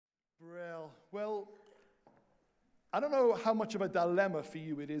Well, I don't know how much of a dilemma for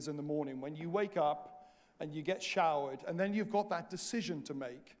you it is in the morning when you wake up and you get showered, and then you've got that decision to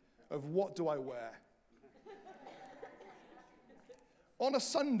make of what do I wear? On a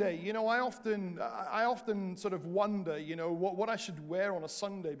Sunday, I often sort of wonder, what I should wear on a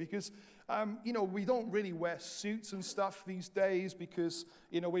Sunday because, we don't really wear suits and stuff these days because,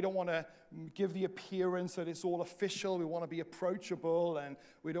 we don't want to give the appearance that it's all official. We want to be approachable and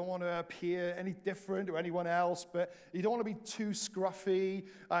we don't want to appear any different to anyone else, but you don't want to be too scruffy.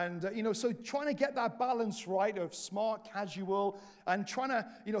 And, so trying to get that balance right of smart, casual, and trying to,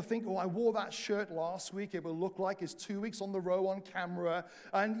 think, I wore that shirt last week. It will look like it's 2 weeks on the row on camera.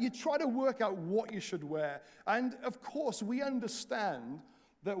 And you try to work out what you should wear. And, of course, we understand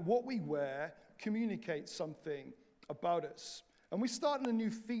that what we wear communicates something about us. And we're starting a new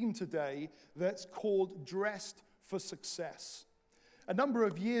theme today that's called Dressed for Success. A number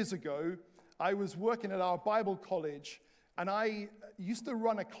of years ago, I was working at our Bible college, and I used to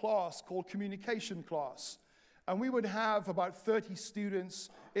run a class called Communication Class. And we would have about 30 students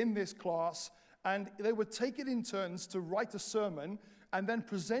in this class, and they would take it in turns to write a sermon and then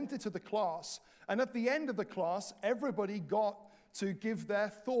present it to the class. And at the end of the class, everybody got to give their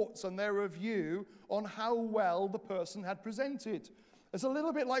thoughts and their review on how well the person had presented. It's a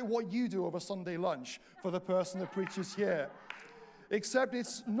little bit like what you do over Sunday lunch for the person that preaches here. Except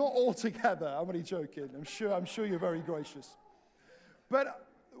it's not all together. I'm only joking. I'm sure you're very gracious. But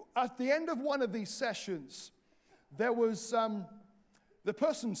at the end of one of these sessions, there was the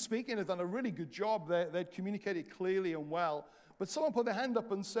person speaking had done a really good job. They'd communicated clearly and well. But someone put their hand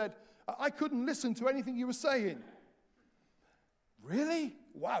up and said, I couldn't listen to anything you were saying. Really?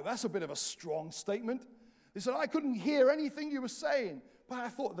 Wow, that's a bit of a strong statement. They said, I couldn't hear anything you were saying. But I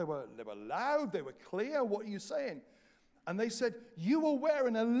thought they were loud, they were clear. What are you saying? And they said, you were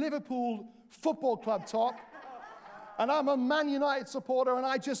wearing a Liverpool Football Club top, and I'm a Man United supporter, and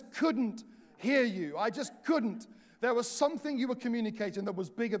I just couldn't hear you. I just couldn't. There was something you were communicating that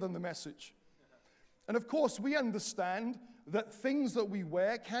was bigger than the message. And of course, we understand that things that we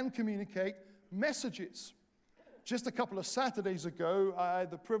wear can communicate messages. Just a couple of Saturdays ago, I had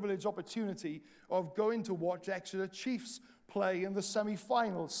the privileged opportunity of going to watch Exeter Chiefs play in the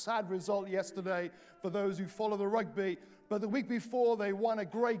semi-finals. Sad result yesterday for those who follow the rugby. But the week before, they won a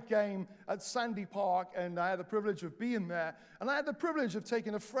great game at Sandy Park, and I had the privilege of being there. And I had the privilege of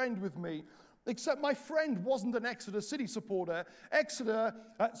taking a friend with me. Except my friend wasn't an Exeter City supporter.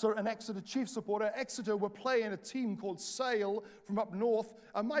 An Exeter Chiefs supporter. Exeter were playing a team called Sale from up north,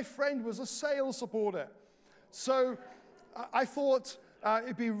 and my friend was a Sale supporter. So I thought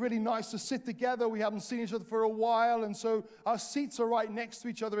it'd be really nice to sit together. We haven't seen each other for a while, and so our seats are right next to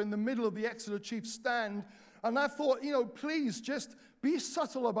each other in the middle of the Exeter Chiefs stand. And I thought, please just be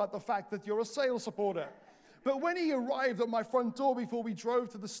subtle about the fact that you're a Sale supporter. But when he arrived at my front door before we drove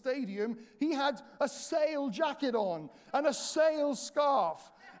to the stadium, he had a Sale jacket on and a Sale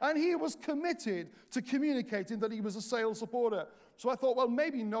scarf. And he was committed to communicating that he was a Sale supporter. So I thought, well,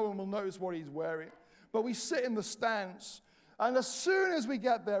 maybe no one will notice what he's wearing. But we sit in the stands, and as soon as we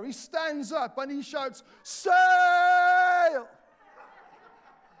get there, he stands up and he shouts, Sale!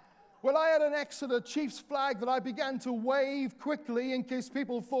 Well, I had an Exeter Chiefs flag that I began to wave quickly in case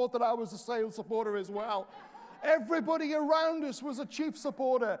people thought that I was a Sale supporter as well. Everybody around us was a Chiefs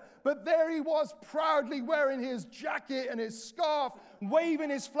supporter, but there he was proudly wearing his jacket and his scarf, waving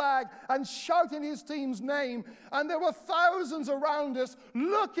his flag and shouting his team's name. And there were thousands around us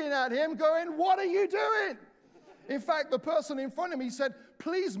looking at him going, what are you doing? In fact, the person in front of me said,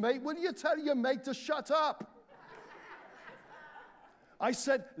 please, mate, will you tell your mate to shut up? I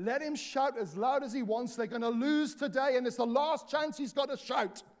said, let him shout as loud as he wants. They're going to lose today, and it's the last chance he's got to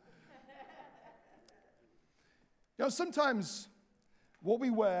shout. Sometimes what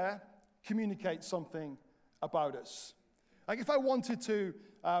we wear communicates something about us. Like if I wanted to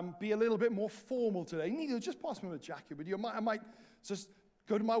be a little bit more formal today, Nita, just pass me the jacket with you. I might just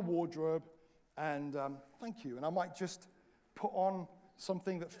go to my wardrobe and thank you. And I might just put on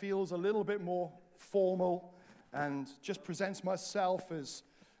something that feels a little bit more formal and just presents myself as,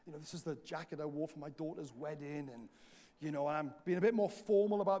 this is the jacket I wore for my daughter's wedding, and, I'm being a bit more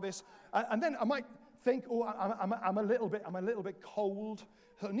formal about this. And then I might think, I'm a little bit cold.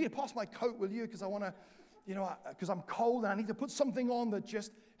 So I need to pass my coat, will you? Because I want to, because I'm cold and I need to put something on that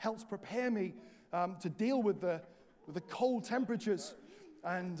just helps prepare me to deal with the cold temperatures.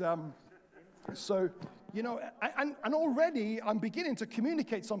 And so, and already I'm beginning to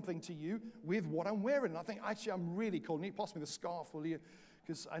communicate something to you with what I'm wearing. And I think, actually, I'm really cold. Need to pass me the scarf, will you?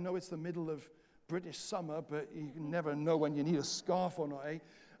 Because I know it's the middle of British summer, but you never know when you need a scarf or not, eh?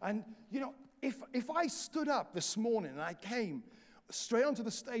 And, if I stood up this morning and I came straight onto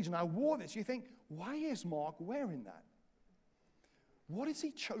the stage and I wore this, you think, why is Mark wearing that? What has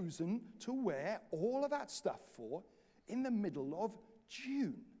he chosen to wear all of that stuff for in the middle of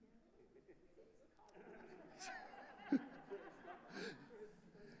June?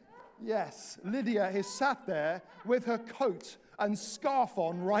 Yes, Lydia is sat there with her coat and scarf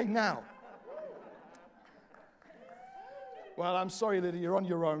on right now. Well, I'm sorry, Lydia, you're on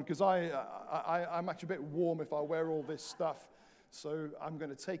your own, because I'm actually a bit warm if I wear all this stuff. So I'm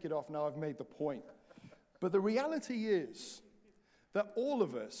going to take it off now I've made the point. But the reality is that all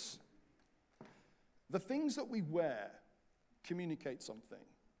of us, the things that we wear communicate something.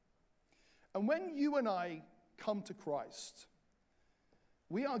 And when you and I come to Christ,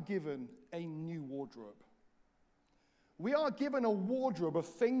 we are given a new wardrobe. We are given a wardrobe of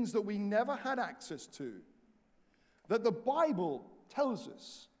things that we never had access to, that the Bible tells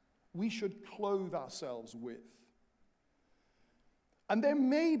us we should clothe ourselves with. And there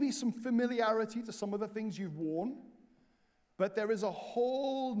may be some familiarity to some of the things you've worn, but there is a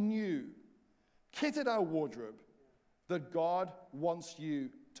whole new kitted out wardrobe that God wants you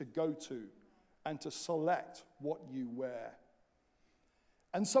to go to and to select what you wear.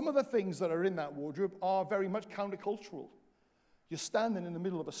 And some of the things that are in that wardrobe are very much countercultural. You're standing in the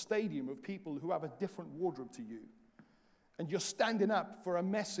middle of a stadium of people who have a different wardrobe to you. And you're standing up for a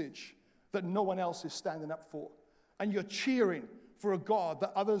message that no one else is standing up for. And you're cheering for a God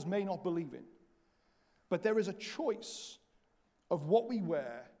that others may not believe in. But there is a choice of what we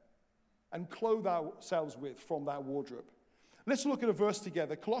wear and clothe ourselves with from that wardrobe. Let's look at a verse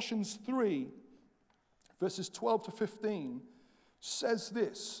together. Colossians 3, verses 12 to 15, says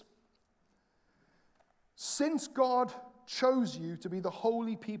this: Since God chose you to be the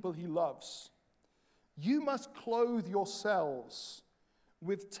holy people he loves, you must clothe yourselves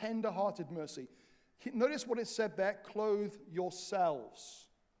with tender-hearted mercy. Notice what it said there, clothe yourselves.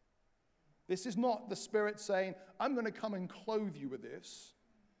 This is not the Spirit saying, I'm going to come and clothe you with this.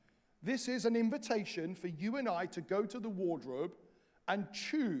 This is an invitation for you and I to go to the wardrobe and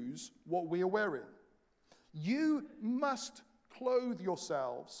choose what we are wearing. You must clothe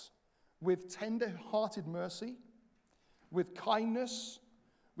yourselves with tender-hearted mercy, with kindness,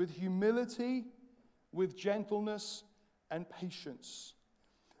 with humility, with gentleness and patience.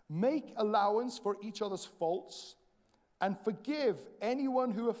 Make allowance for each other's faults and forgive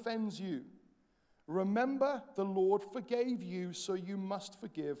anyone who offends you. Remember, the Lord forgave you, so you must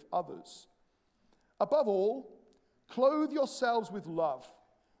forgive others. Above all, clothe yourselves with love,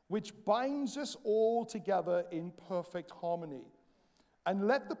 which binds us all together in perfect harmony. And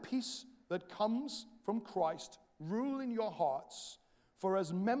let the peace that comes from Christ rule in your hearts, for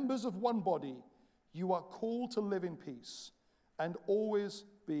as members of one body, you are called to live in peace and always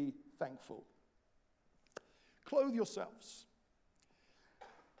be thankful. Clothe yourselves.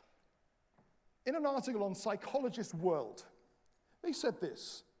 In an article on Psychologist World, they said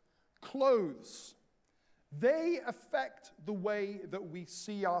this: clothes, they affect the way that we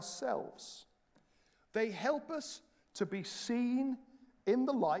see ourselves. They help us to be seen in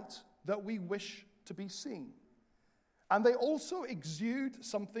the light that we wish to be seen. And they also exude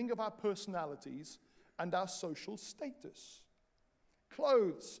something of our personalities and our social status.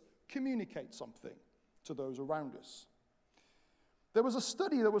 Clothes communicate something to those around us. There was a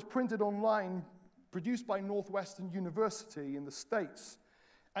study that was printed online, produced by Northwestern University in the States,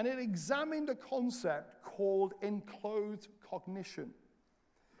 and it examined a concept called enclothed cognition.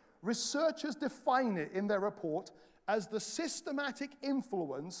 Researchers define it in their report as the systematic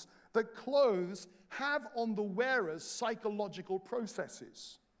influence that clothes have on the wearer's psychological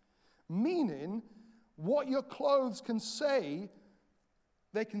processes. Meaning, what your clothes can say,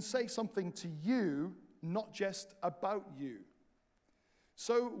 they can say something to you, not just about you.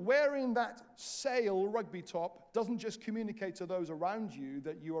 So wearing that Sale rugby top doesn't just communicate to those around you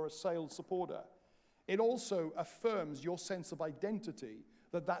that you are a Sale supporter. It also affirms your sense of identity,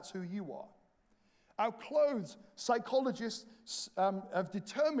 that that's who you are. Our clothes, psychologists have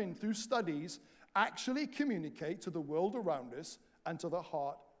determined through studies, actually communicate to the world around us and to the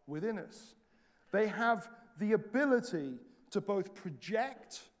heart within us. They have the ability to both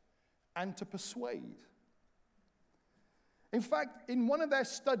project and to persuade. In fact, in one of their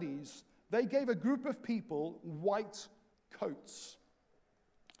studies, they gave a group of people white coats,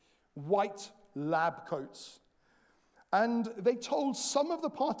 white lab coats. And they told some of the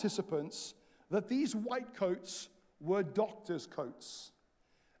participants that these white coats were doctors' coats.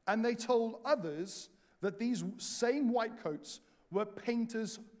 And they told others that these same white coats were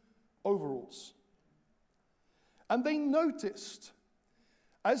painters' overalls. And they noticed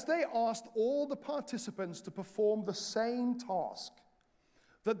as they asked all the participants to perform the same task,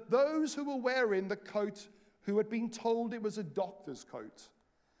 that those who were wearing the coat who had been told it was a doctor's coat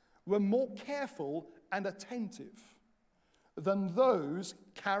were more careful and attentive than those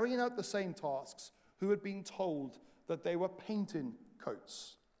carrying out the same tasks who had been told that they were painting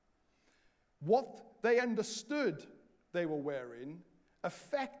coats. What they understood they were wearing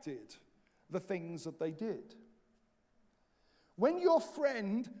affected the things that they did. When your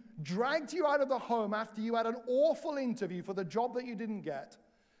friend dragged you out of the home after you had an awful interview for the job that you didn't get,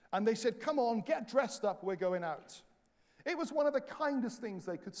 and they said, "Come on, get dressed up, we're going out," it was one of the kindest things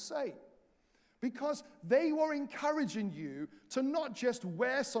they could say, because they were encouraging you to not just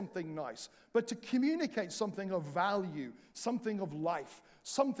wear something nice, but to communicate something of value, something of life,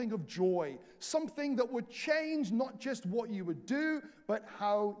 something of joy, something that would change not just what you would do, but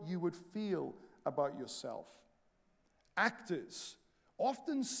how you would feel about yourself. Actors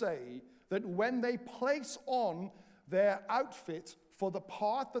often say that when they place on their outfit for the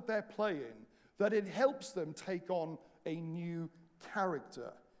part that they're playing, that it helps them take on a new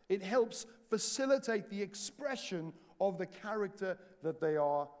character. It helps facilitate the expression of the character that they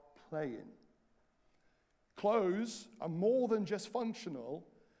are playing. Clothes are more than just functional.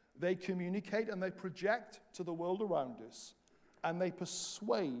 They communicate and they project to the world around us, and they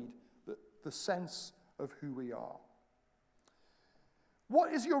persuade the sense of who we are.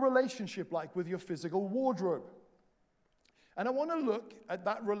 What is your relationship like with your physical wardrobe? And I want to look at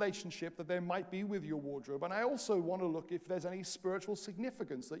that relationship that there might be with your wardrobe, and I also want to look if there's any spiritual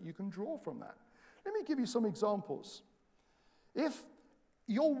significance that you can draw from that. Let me give you some examples. If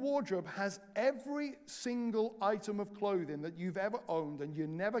your wardrobe has every single item of clothing that you've ever owned, and you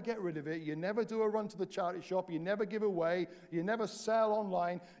never get rid of it, you never do a run to the charity shop, you never give away, you never sell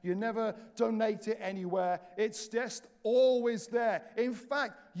online, you never donate it anywhere, it's just always there. In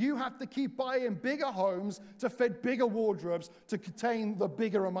fact, you have to keep buying bigger homes to fit bigger wardrobes to contain the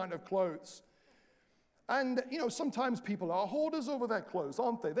bigger amount of clothes. And, sometimes people are hoarders over their clothes,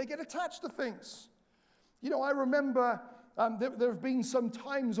 aren't they? They get attached to things. I remember there have been some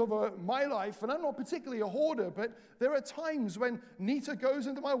times over my life, and I'm not particularly a hoarder, but there are times when Nita goes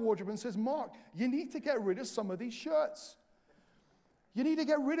into my wardrobe and says, "Mark, you need to get rid of some of these shirts. You need to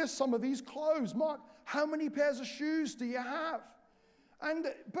get rid of some of these clothes. Mark, how many pairs of shoes do you have?"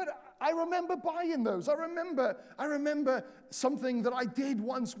 But I remember buying those. I remember something that I did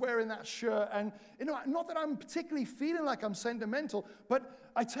once wearing that shirt. And, not that I'm particularly feeling like I'm sentimental, but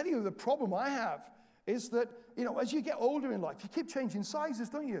I tell you the problem I have is that, as you get older in life, you keep changing sizes,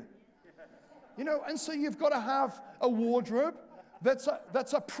 don't you? And so you've got to have a wardrobe that's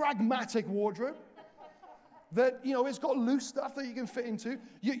a pragmatic wardrobe, that, it's got loose stuff that you can fit into.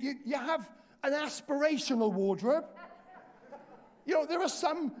 You have an aspirational wardrobe. There are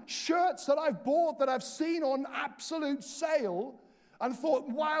some shirts that I've bought that I've seen on absolute sale and thought,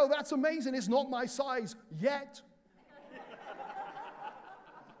 wow, that's amazing. It's not my size yet.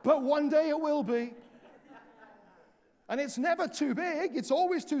 But one day it will be. And it's never too big. It's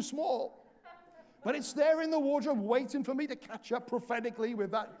always too small. But it's there in the wardrobe waiting for me to catch up prophetically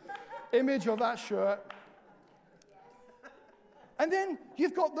with that image of that shirt. And then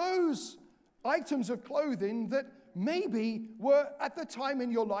you've got those items of clothing that maybe were at the time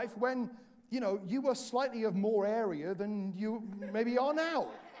in your life when, you were slightly of more area than you maybe are now.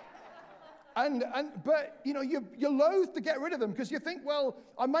 But you're loath to get rid of them because you think, well,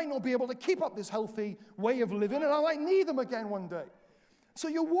 I might not be able to keep up this healthy way of living, and I might need them again one day. So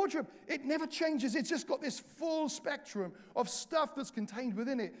your wardrobe, it never changes. It's just got this full spectrum of stuff that's contained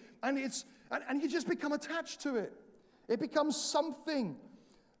within it, and you just become attached to it. It becomes something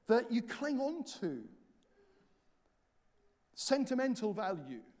that you cling on to. Sentimental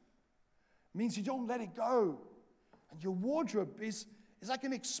value means you don't let it go, and your wardrobe is like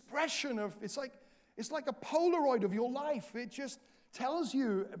an expression of, it's like a Polaroid of your life. It just tells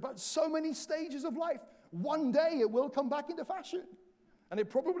you about so many stages of life. One day it will come back into fashion, and it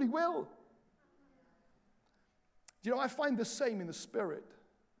probably will. I find the same in the spirit,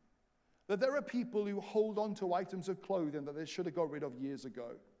 that there are people who hold on to items of clothing that they should have got rid of years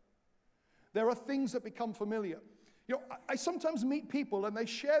ago. There are things that become familiar. I sometimes meet people and they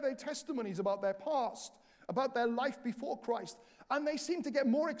share their testimonies about their past, about their life before Christ, and they seem to get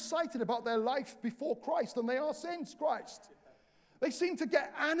more excited about their life before Christ than they are since Christ. They seem to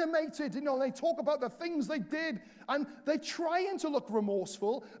get animated, they talk about the things they did, and they're trying to look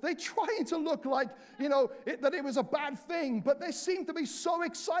remorseful. They're trying to look like, that it was a bad thing, but they seem to be so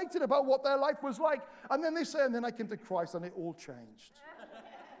excited about what their life was like. And then they say, and then I came to Christ and it all changed.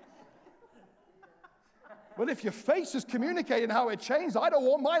 Well, if your face is communicating how it changed, I don't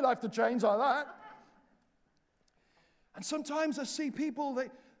want my life to change like that. And sometimes I see people,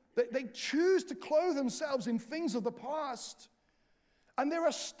 they choose to clothe themselves in things of the past. And there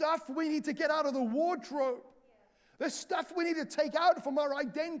are stuff we need to get out of the wardrobe. There's stuff we need to take out from our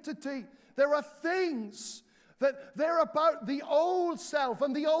identity. There are things that they're about the old self,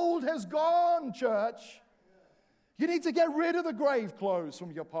 and the old has gone, church. You need to get rid of the grave clothes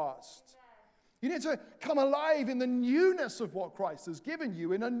from your past. You need to come alive in the newness of what Christ has given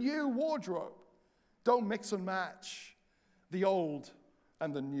you in a new wardrobe. Don't mix and match the old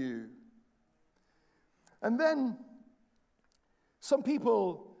and the new. And then some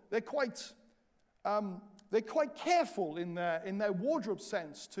people, they're quite careful in their wardrobe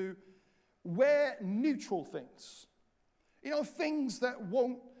sense to wear neutral things. You know, things that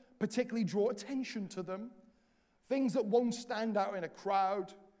won't particularly draw attention to them, things that won't stand out in a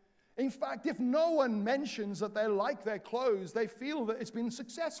crowd. In fact, if no one mentions that they like their clothes, they feel that it's been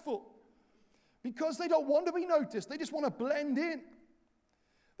successful because they don't want to be noticed. They just want to blend in.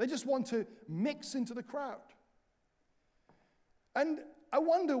 They just want to mix into the crowd. And I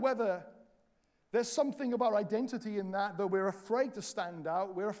wonder whether there's something of our identity in that we're afraid to stand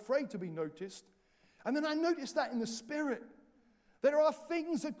out, we're afraid to be noticed. And then I noticed that in the Spirit. There are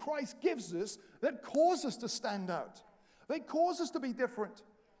things that Christ gives us that cause us to stand out. They cause us to be different.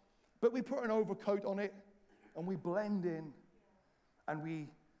 But we put an overcoat on it, and we blend in, and we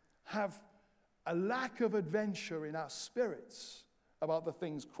have a lack of adventure in our spirits about the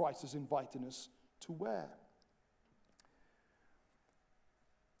things Christ is inviting us to wear.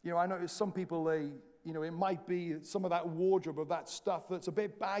 You know, I notice some people, it might be some of that wardrobe of that stuff that's a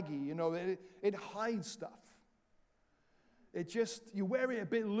bit baggy, it hides stuff. You wear it a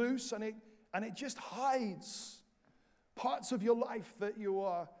bit loose and it just hides parts of your life that you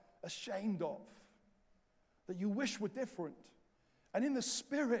are ashamed of, that you wish were different. And in the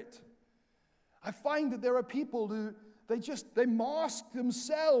Spirit, I find that there are people who, they mask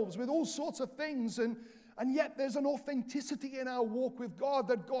themselves with all sorts of things, and yet there's an authenticity in our walk with God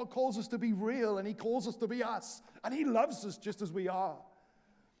that God calls us to be real, and He calls us to be us, and He loves us just as we are.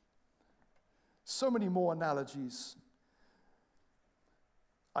 So many more analogies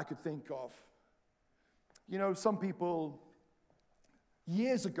I could think of. You know, some people,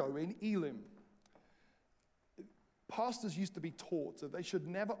 years ago in Elim, pastors used to be taught that they should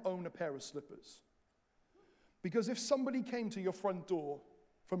never own a pair of slippers. Because if somebody came to your front door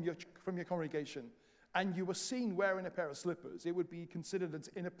from your congregation and you were seen wearing a pair of slippers, it would be considered as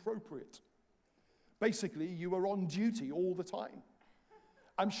inappropriate. Basically, you were on duty all the time.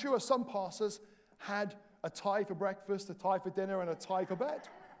 I'm sure some pastors had a tie for breakfast, a tie for dinner, and a tie for bed.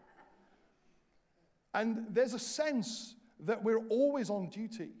 And there's a sense that we're always on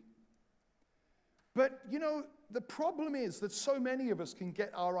duty. But, the problem is that so many of us can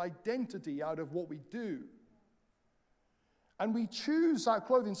get our identity out of what we do. And we choose our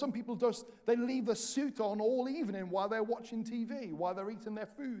clothing. Some people they leave the suit on all evening while they're watching TV, while they're eating their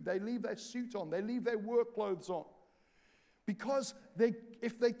food. They leave their suit on. They leave their work clothes on. Because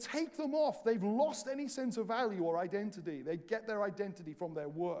if they take them off, they've lost any sense of value or identity. They get their identity from their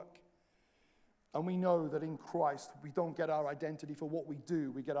work. And we know that in Christ, we don't get our identity for what we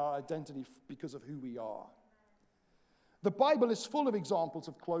do. We get our identity because of who we are. The Bible is full of examples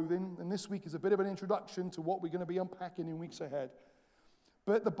of clothing, and this week is a bit of an introduction to what we're going to be unpacking in weeks ahead.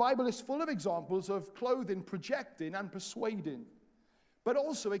 But the Bible is full of examples of clothing projecting and persuading. But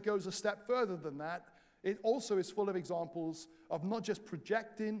also it goes a step further than that. It also is full of examples of not just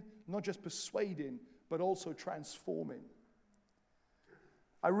projecting, not just persuading, but also transforming.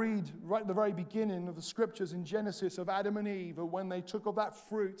 I read right at the very beginning of the scriptures in Genesis of Adam and Eve, when they took of that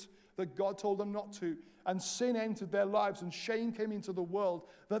fruit that God told them not to, and sin entered their lives and shame came into the world,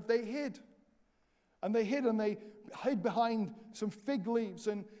 that they hid. And they hid behind some fig leaves.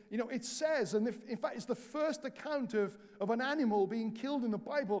 And, it says, and in fact, it's the first account of an animal being killed in the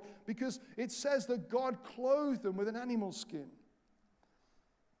Bible, because it says that God clothed them with an animal skin.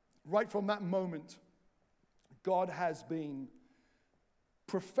 Right from that moment, God has been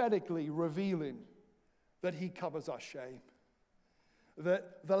prophetically revealing that He covers our shame.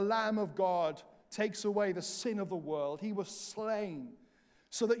 That the Lamb of God takes away the sin of the world. He was slain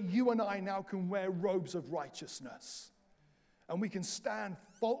so that you and I now can wear robes of righteousness. And we can stand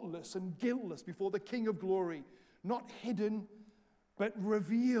faultless and guiltless before the King of glory, not hidden, but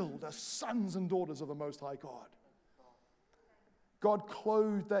revealed as sons and daughters of the Most High God. God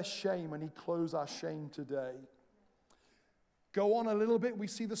clothed their shame, and He clothes our shame today. Go on a little bit, we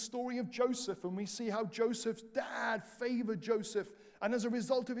see the story of Joseph, and we see how Joseph's dad favored Joseph And as a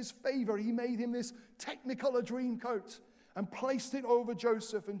result of his favor, he made him this Technicolor dream coat and placed it over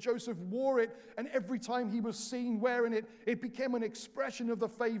Joseph. And Joseph wore it, and every time he was seen wearing it, it became an expression of the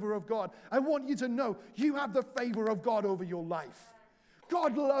favor of God. I want you to know you have the favor of God over your life.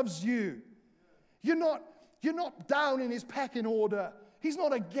 God loves you. You're not down in his pecking order. He's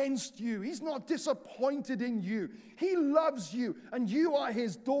not against you. He's not disappointed in you. He loves you, and you are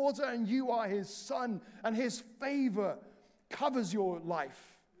his daughter, and you are his son, and his favor covers your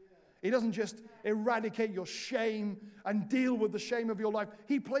life. He doesn't just eradicate your shame and deal with the shame of your life.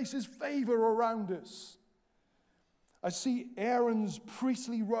 He places favor around us. I see Aaron's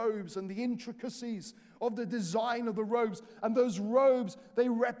priestly robes and the intricacies of the design of the robes. And those robes, they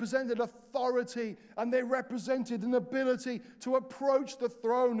represented authority, and they represented an ability to approach the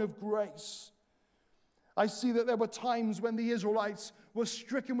throne of grace. I see that there were times when the Israelites were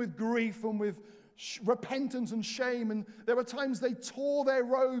stricken with grief and with repentance and shame, and there were times they tore their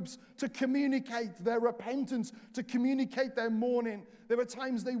robes to communicate their repentance, to communicate their mourning. There were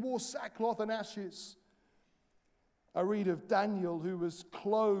times they wore sackcloth and ashes. I read of Daniel, who was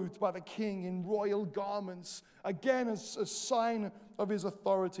clothed by the king in royal garments, again as a sign of his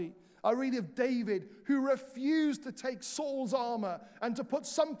authority. I read of David, who refused to take Saul's armor and to put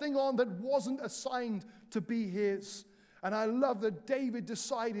something on that wasn't assigned to be his. And I love that David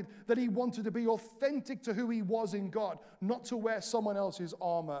decided that he wanted to be authentic to who he was in God, not to wear someone else's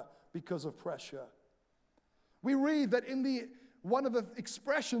armor because of pressure. We read that one of the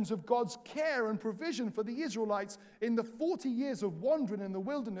expressions of God's care and provision for the Israelites in the 40 years of wandering in the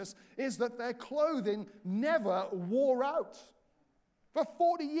wilderness is that their clothing never wore out. For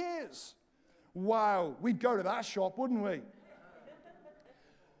 40 years. Wow, we'd go to that shop, wouldn't we?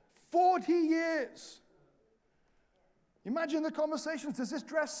 40 years. Imagine the conversations. Does this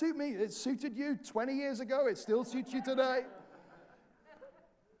dress suit me? It suited you 20 years ago. It still suits you today.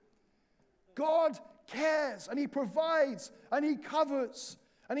 God cares, and he provides, and he covers,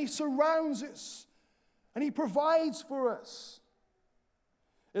 and he surrounds us, and he provides for us.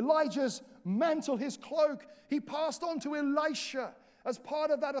 Elijah's mantle, his cloak, he passed on to Elisha as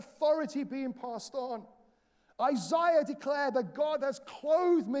part of that authority being passed on. Isaiah declared that God has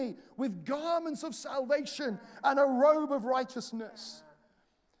clothed me with garments of salvation and a robe of righteousness.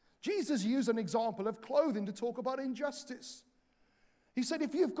 Jesus used an example of clothing to talk about injustice. He said,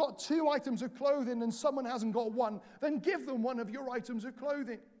 if you've got 2 items of clothing and someone hasn't got one, then give them one of your items of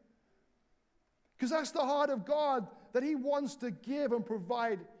clothing. Because that's the heart of God, that he wants to give and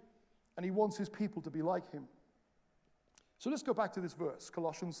provide, and he wants his people to be like him. So let's go back to this verse,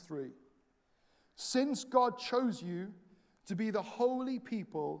 Colossians 3. Since God chose you to be the holy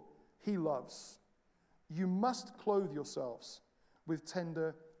people he loves, you must clothe yourselves with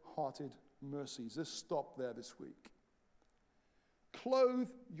tender-hearted mercies. Let's stop there this week. Clothe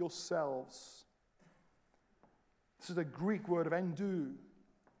yourselves. This is a Greek word of endu.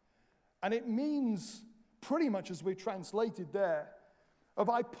 And it means pretty much as we translated there, of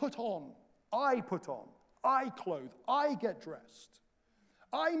I put on, I clothe, I get dressed.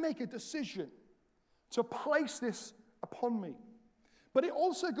 I make a decision to place this upon me. But it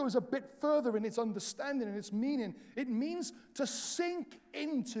also goes a bit further in its understanding and its meaning. It means to sink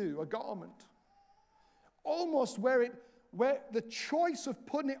into a garment. Almost where the choice of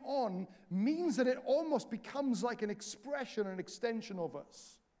putting it on means that it almost becomes like an expression, an extension of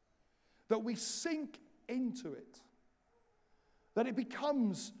us. That we sink into it. That it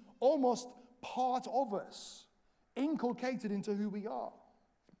becomes almost part of us, inculcated into who we are.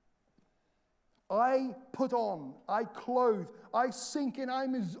 I put on, I clothe, I sink in,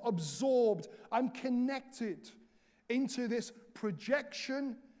 I'm absorbed, I'm connected into this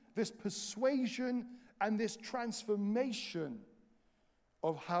projection, this persuasion, and this transformation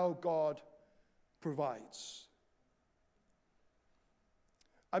of how God provides.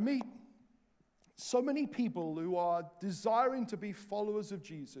 I meet so many people who are desiring to be followers of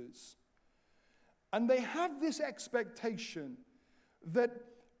Jesus, and they have this expectation that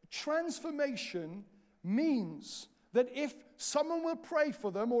transformation means that if someone will pray for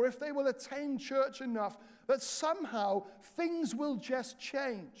them or if they will attend church enough, that somehow things will just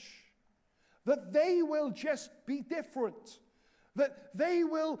change. That they will just be different. That they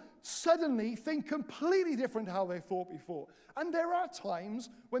will suddenly think completely different how they thought before. And there are times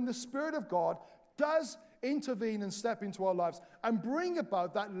when the Spirit of God does intervene and step into our lives and bring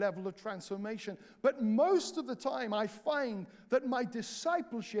about that level of transformation. But most of the time, I find that my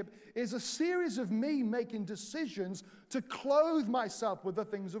discipleship is a series of me making decisions to clothe myself with the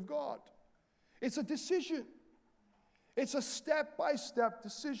things of God. It's a decision. It's a step-by-step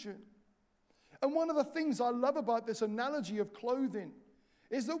decision. And one of the things I love about this analogy of clothing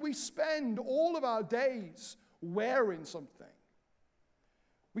is that we spend all of our days wearing something.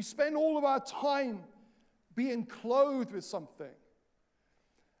 We spend all of our time being clothed with something.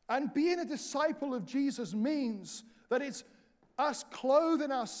 And being a disciple of Jesus means that it's us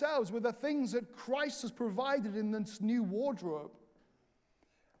clothing ourselves with the things that Christ has provided in this new wardrobe.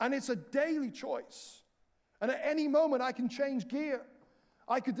 And it's a daily choice. And at any moment, I can change gear.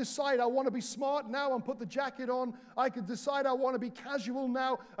 I could decide I want to be smart now and put the jacket on. I could decide I want to be casual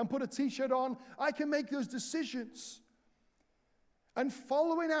now and put a t-shirt on. I can make those decisions. And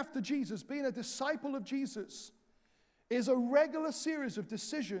following after Jesus, being a disciple of Jesus, is a regular series of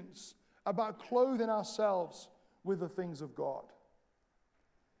decisions about clothing ourselves with the things of God.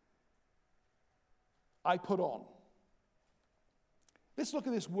 I put on. Let's look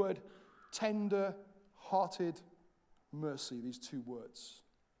at this word, tender-hearted mercy, these two words.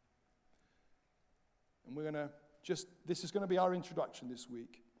 And we're going to this is going to be our introduction this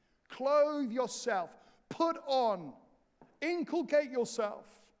week. Clothe yourself, put on, inculcate yourself,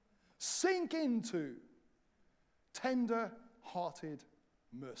 sink into tender-hearted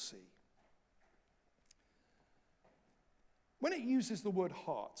mercy. When it uses the word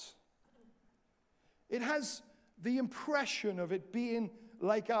heart, it has the impression of it being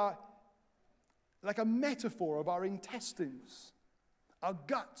like a metaphor of our intestines, our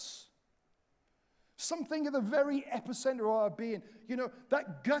guts. Something at the very epicenter of our being. You know,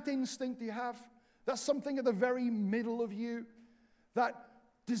 that gut instinct you have, that's something at the very middle of you. That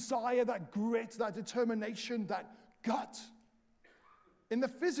desire, that grit, that determination, that gut. In the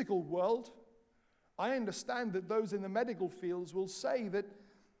physical world, I understand that those in the medical fields will say that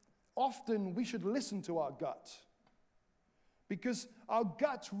often we should listen to our gut. Because our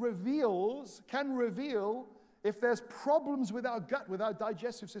gut can reveal, if there's problems with our gut, with our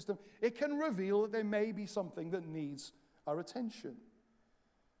digestive system, it can reveal that there may be something that needs our attention.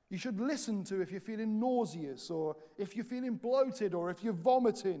 You should listen to if you're feeling nauseous, or if you're feeling bloated, or if you're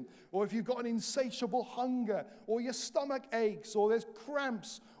vomiting, or if you've got an insatiable hunger, or your stomach aches, or there's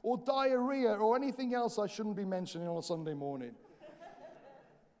cramps, or diarrhea, or anything else I shouldn't be mentioning on a Sunday morning.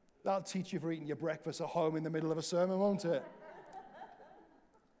 That'll teach you for eating your breakfast at home in the middle of a sermon, won't it?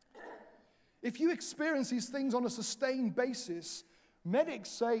 If you experience these things on a sustained basis, medics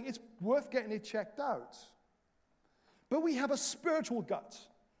say it's worth getting it checked out. But we have a spiritual gut,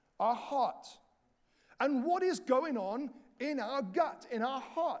 our heart. And what is going on in our gut, in our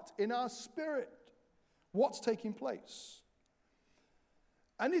heart, in our spirit? What's taking place?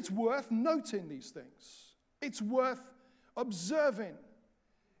 And it's worth noting these things. It's worth observing.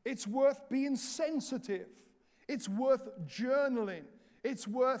 It's worth being sensitive. It's worth journaling. It's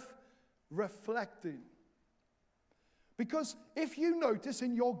worth reflecting. Because if you notice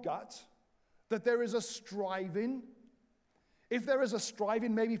in your gut that there is a striving, if there is a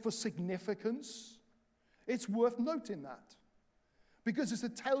striving maybe for significance, it's worth noting that. Because it's a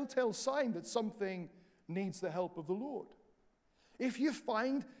telltale sign that something needs the help of the Lord. If you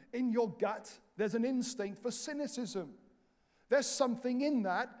find in your gut there's an instinct for cynicism, there's something in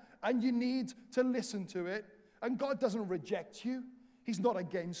that and you need to listen to it, and God doesn't reject you. He's not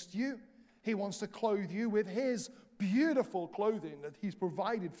against you. He wants to clothe you with His beautiful clothing that He's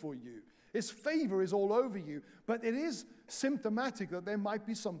provided for you. His favor is all over you, but it is symptomatic that there might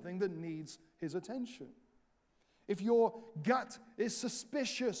be something that needs His attention. If your gut is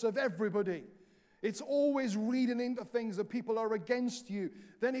suspicious of everybody, it's always reading into things that people are against you,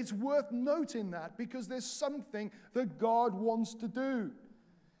 then it's worth noting that, because there's something that God wants to do.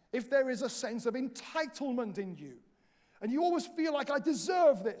 If there is a sense of entitlement in you, and you always feel like, I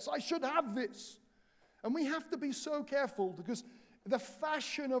deserve this, I should have this. And we have to be so careful, because the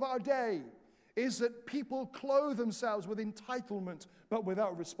fashion of our day is that people clothe themselves with entitlement, but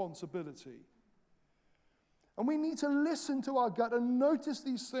without responsibility. And we need to listen to our gut and notice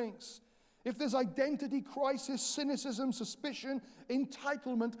these things. If there's identity crisis, cynicism, suspicion,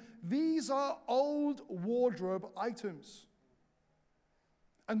 entitlement, these are old wardrobe items.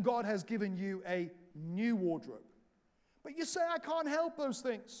 And God has given you a new wardrobe. But you say, I can't help those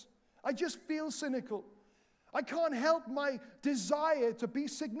things. I just feel cynical. I can't help my desire to be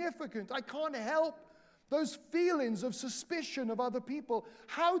significant. I can't help those feelings of suspicion of other people.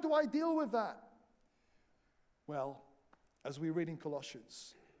 How do I deal with that? Well, as we read in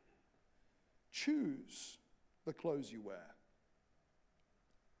Colossians, choose the clothes you wear.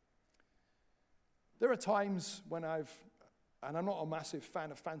 There are times when and I'm not a massive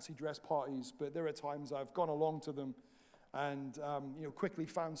fan of fancy dress parties, but there are times I've gone along to them and quickly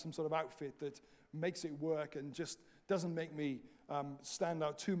found some sort of outfit that makes it work and just doesn't make me stand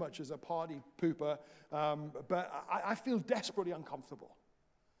out too much as a party pooper, but I feel desperately uncomfortable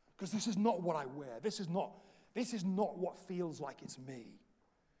because this is not what I wear. This is not what feels like it's me.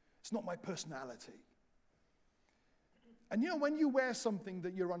 It's not my personality. And when you wear something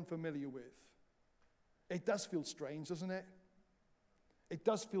that you're unfamiliar with, it does feel strange, doesn't it? It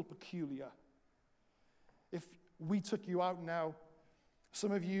does feel peculiar. If we took you out now,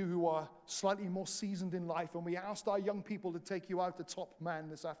 some of you who are slightly more seasoned in life, and we asked our young people to take you out to Top Man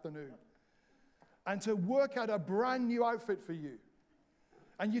this afternoon and to work out a brand new outfit for you.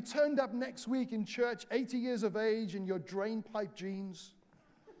 And you turned up next week in church, 80 years of age, in your drain pipe jeans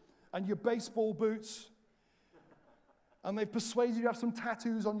and your baseball boots. And they've persuaded you to have some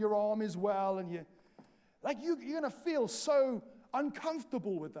tattoos on your arm as well. And you're going to feel so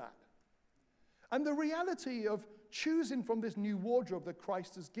uncomfortable with that. And the reality of choosing from this new wardrobe that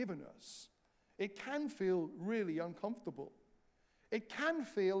Christ has given us, it can feel really uncomfortable. It can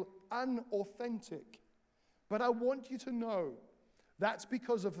feel unauthentic. But I want you to know that's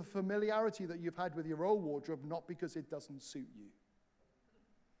because of the familiarity that you've had with your old wardrobe, not because it doesn't suit you.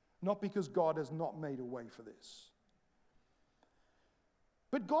 Not because God has not made a way for this.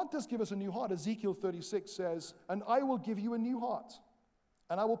 But God does give us a new heart. Ezekiel 36 says, "And I will give you a new heart,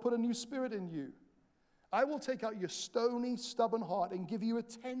 and I will put a new spirit in you. I will take out your stony, stubborn heart and give you a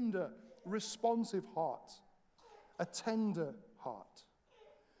tender, responsive heart." A tender heart.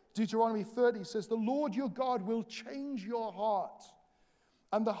 Deuteronomy 30 says, "The Lord your God will change your heart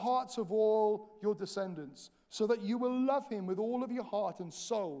and the hearts of all your descendants, so that you will love him with all of your heart and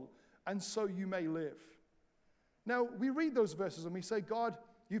soul, and so you may live." Now, we read those verses and we say, God,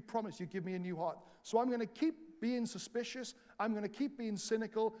 you've promised you give me a new heart. So I'm going to keep being suspicious. I'm going to keep being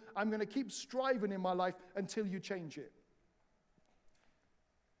cynical. I'm going to keep striving in my life until you change it.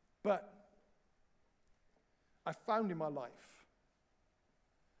 But I found in my life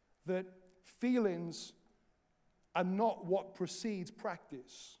that feelings are not what precedes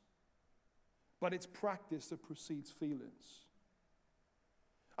practice, but it's practice that precedes feelings.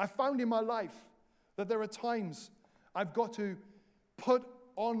 I found in my life that there are times I've got to put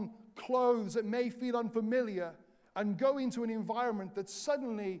on clothes that may feel unfamiliar and go into an environment that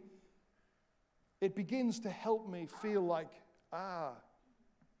suddenly it begins to help me feel like,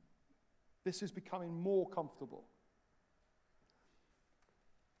 this is becoming more comfortable.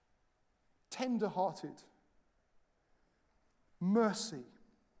 Tender-hearted. Mercy.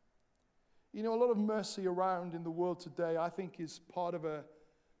 A lot of mercy around in the world today, I think, is part of a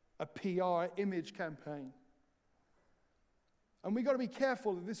PR image campaign. And we've got to be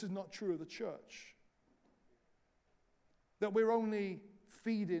careful that this is not true of the church. That we're only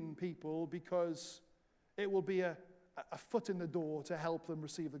feeding people because it will be a foot in the door to help them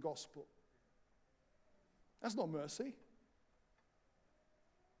receive the gospel. That's not mercy.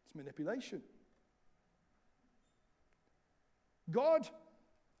 It's manipulation.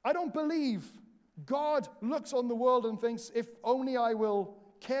 I don't believe God looks on the world and thinks, if only I will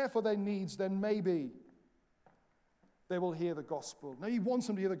care for their needs, then maybe they will hear the gospel. No, he wants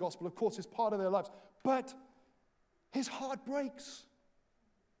them to hear the gospel. Of course, it's part of their lives. But his heart breaks.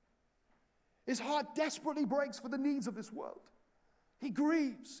 His heart desperately breaks for the needs of this world. He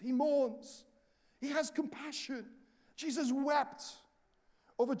grieves. He mourns. He has compassion. Jesus wept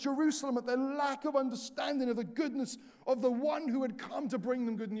over Jerusalem at their lack of understanding of the goodness of the one who had come to bring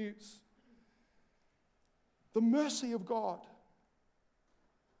them good news. The mercy of God.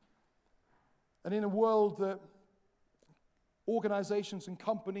 And in a world that organizations and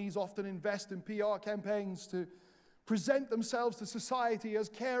companies often invest in PR campaigns to present themselves to society as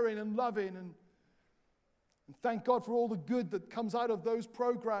caring and loving, and thank God for all the good that comes out of those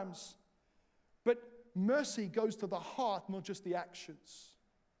programs. But mercy goes to the heart, not just the actions.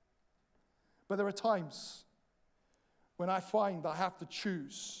 But there are times when I find I have to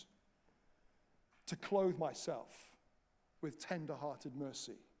choose to clothe myself with tender-hearted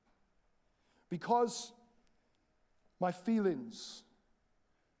mercy. Because my feelings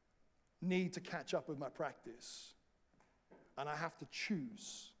need to catch up with my practice. And I have to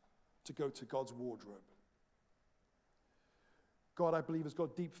choose to go to God's wardrobe. God, I believe, has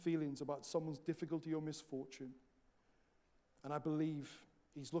got deep feelings about someone's difficulty or misfortune. And I believe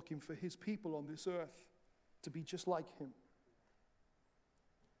he's looking for his people on this earth to be just like him.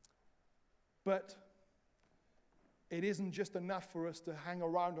 But it isn't just enough for us to hang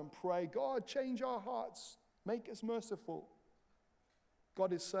around and pray, God, change our hearts, make us merciful.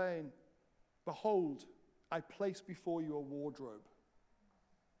 God is saying, behold, I place before you a wardrobe.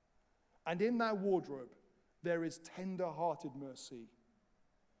 And in that wardrobe, there is tender-hearted mercy.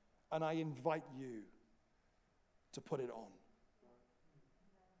 And I invite you to put it on.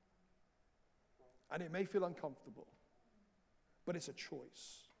 And it may feel uncomfortable, but it's a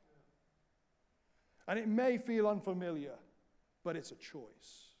choice. And it may feel unfamiliar, but it's a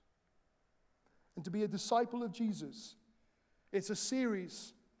choice. And to be a disciple of Jesus, it's a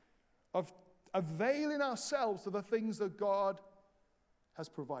series of availing ourselves to the things that God has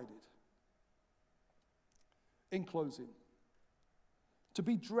provided. In closing, to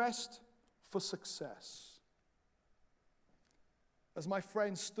be dressed for success. As my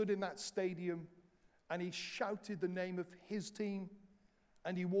friend stood in that stadium and he shouted the name of his team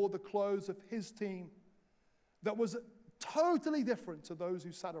and he wore the clothes of his team that was totally different to those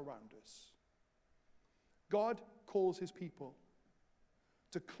who sat around us. God calls his people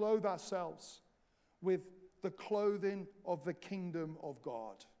to clothe ourselves with the clothing of the kingdom of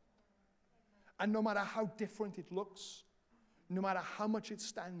God. And no matter how different it looks, no matter how much it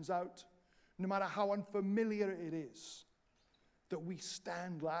stands out, no matter how unfamiliar it is, that we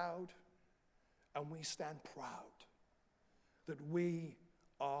stand loud and we stand proud that we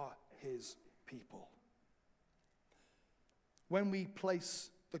are his people. When we place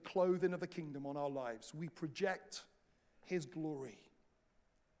the clothing of the kingdom on our lives, we project his glory.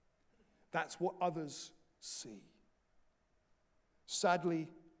 That's what others see. Sadly,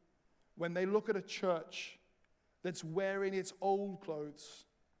 when they look at a church that's wearing its old clothes,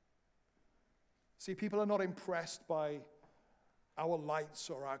 see, people are not impressed by our lights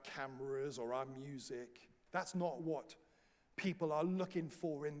or our cameras or our music. That's not what people are looking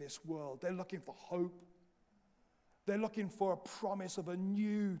for in this world. They're looking for hope. They're looking for a promise of a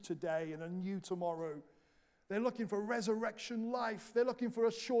new today and a new tomorrow. They're looking for resurrection life. They're looking for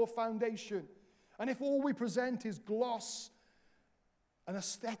a sure foundation. And if all we present is gloss and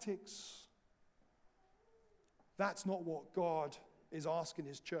aesthetics, that's not what God is asking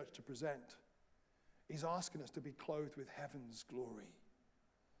his church to present. He's asking us to be clothed with heaven's glory,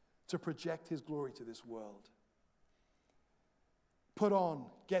 to project his glory to this world. Put on,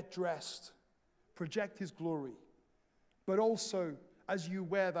 get dressed, project his glory. But also, as you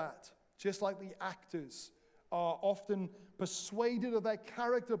wear that, just like the actors are often persuaded of their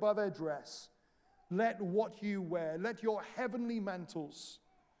character by their dress, let what you wear, let your heavenly mantles,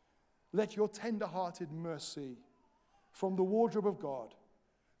 let your tender-hearted mercy from the wardrobe of God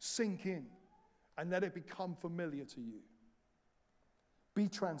sink in and let it become familiar to you. Be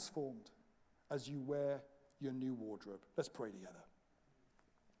transformed as you wear your new wardrobe. Let's pray together.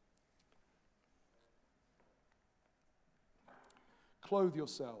 Clothe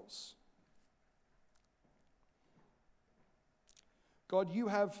yourselves. God, you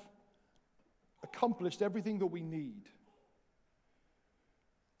have accomplished everything that we need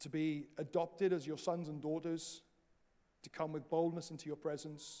to be adopted as your sons and daughters, to come with boldness into your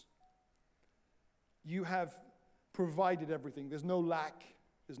presence. You have provided everything. There's no lack,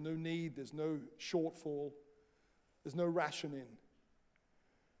 there's no need, there's no shortfall, there's no rationing.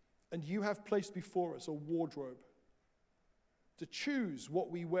 And you have placed before us a wardrobe to choose what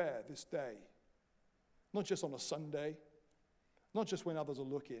we wear this day. Not just on a Sunday, not just when others are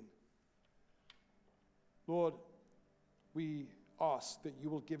looking. Lord, we ask that you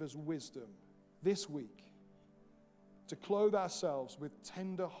will give us wisdom this week to clothe ourselves with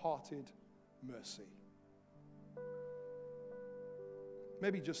tender-hearted mercy.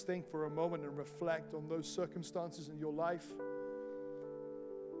 Maybe just think for a moment and reflect on those circumstances in your life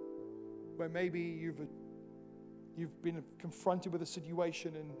where maybe you've been confronted with a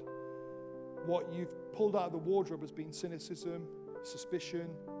situation and what you've pulled out of the wardrobe has been cynicism, suspicion,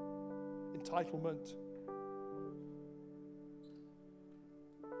 entitlement.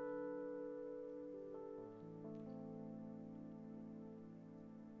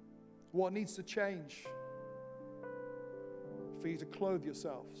 What needs to change for you to clothe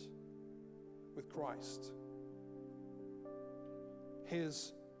yourselves with Christ?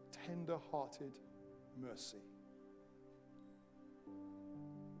 His tender-hearted mercy.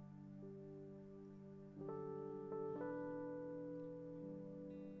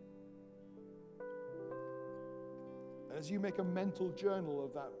 And as you make a mental journal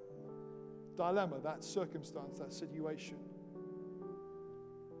of that dilemma, that circumstance, that situation,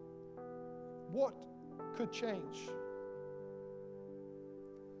 what could change?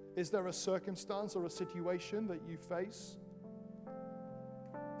 Is there a circumstance or a situation that you face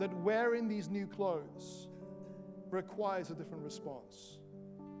that wearing these new clothes requires a different response?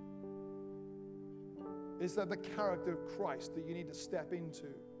 Is that the character of Christ that you need to step into?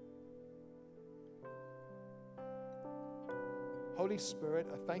 Holy Spirit,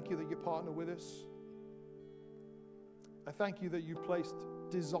 I thank you that you partner with us. I thank you that you placed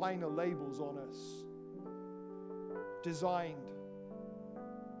designer labels on us, designed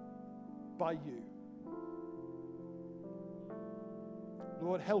by you.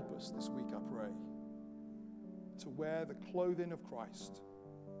 Lord, help us this week, I pray, to wear the clothing of Christ.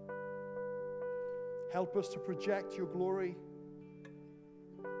 Help us to project your glory.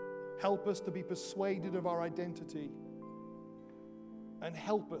 Help us to be persuaded of our identity. And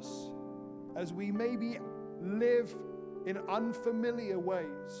help us as we maybe live in unfamiliar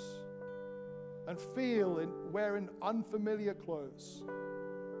ways and feel wearing unfamiliar clothes.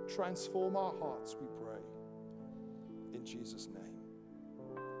 Transform our hearts, we pray. In Jesus' name.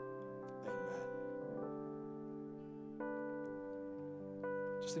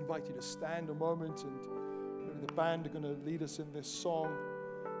 Just invite you to stand a moment, and maybe the band are going to lead us in this song,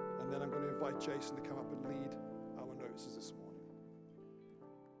 and then I'm going to invite Jason to come up and lead our notices this morning.